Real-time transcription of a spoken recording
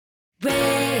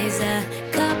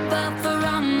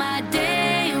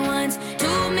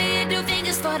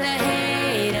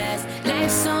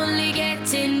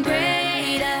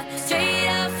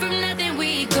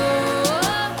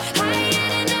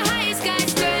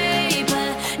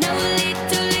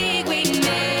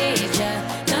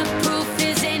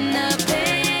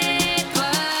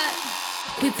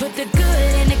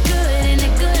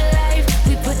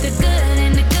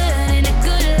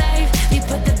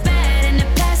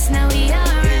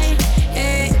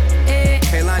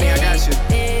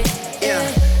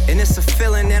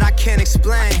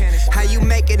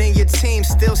it and your team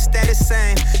still stay the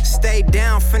same. Stay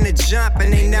down from the jump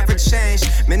and they never change.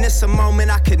 Man, it's a moment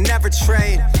I could never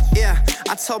trade. Yeah,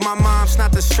 I told my moms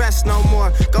not to stress no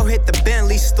more. Go hit the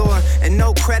Bentley store and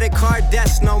no credit card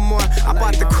debts no more. I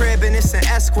bought the crib and it's an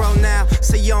escrow now,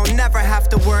 so you don't never have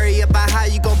to worry about how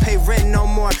you gon' pay rent no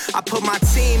more. I put my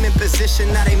team in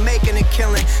position, now they making a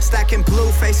killing. Stacking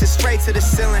blue faces straight to the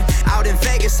ceiling. Out in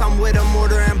Vegas, I'm with them,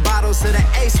 ordering bottles of the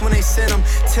Ace when they send them.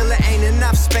 Till it ain't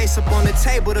enough space up on the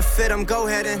table to fit them. Go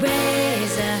ahead and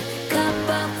raise a cup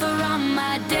up for all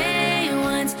my day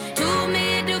ones. 2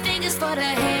 middle fingers for the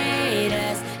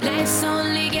haters. Life's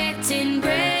only getting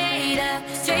greater.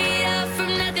 Straight up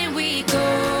from nothing we go.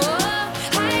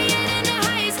 Higher than the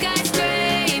highest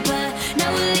skyscraper. No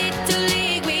little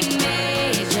league we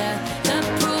major. The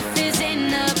proof is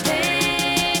in the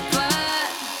paper.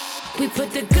 We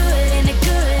put the good in the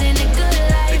good in the good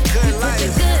life. The good We life. put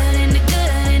the good in the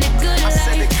good in the good I life.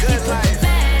 said the good We put life. the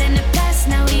bad in the past,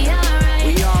 now we alright.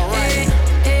 We alright.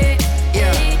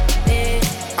 Yeah.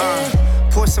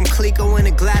 Pour some Clico in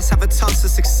a glass, have a toast to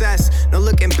success. No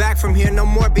looking back from here, no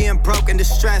more being broke and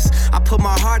distressed. I put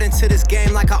my heart into this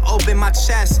game like I open my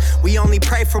chest. We only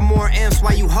pray for more M's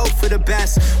while you hope for the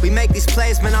best. We make these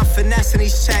plays, man, I'm finessing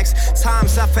these checks.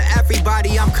 Time's up for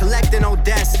everybody, I'm collecting on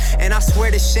debts. And I swear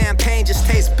this champagne just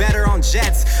tastes better on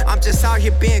jets. I'm just out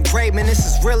here being great, man, this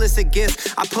is real as it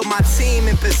gets. I put my team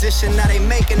in position, now they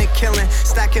making a killing.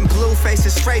 Stacking blue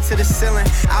faces straight to the ceiling.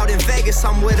 Out in Vegas,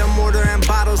 I'm with them, ordering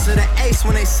bottles of the Ace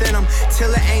when they send them.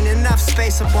 Till it ain't enough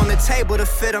space up on the table to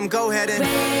fit them. Go ahead and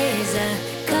raise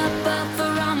a cup up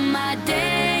for all my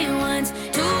day ones.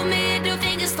 2 middle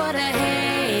fingers for the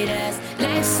haters.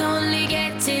 Life's only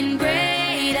getting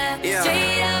greater. Yeah.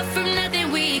 Straight up from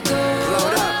nothing we go.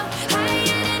 Load up. Higher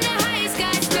than the highest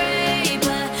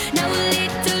skyscraper. No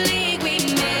little league we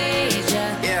major.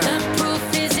 Yeah. The proof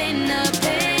is in the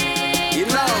paper. You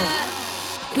know.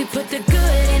 We put the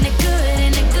good in the good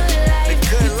in the good life. The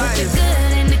good We put life. the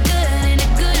good in the good in the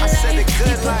good I life. said the good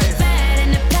We put life. the bad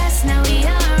in the past, now we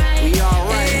alright. We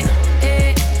alright.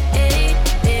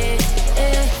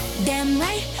 Damn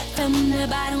right, from the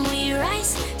bottom we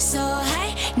rise so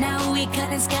high. Now we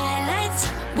cutting skylights.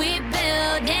 We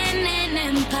building an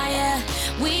empire.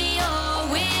 We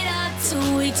owe it up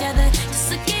to each other.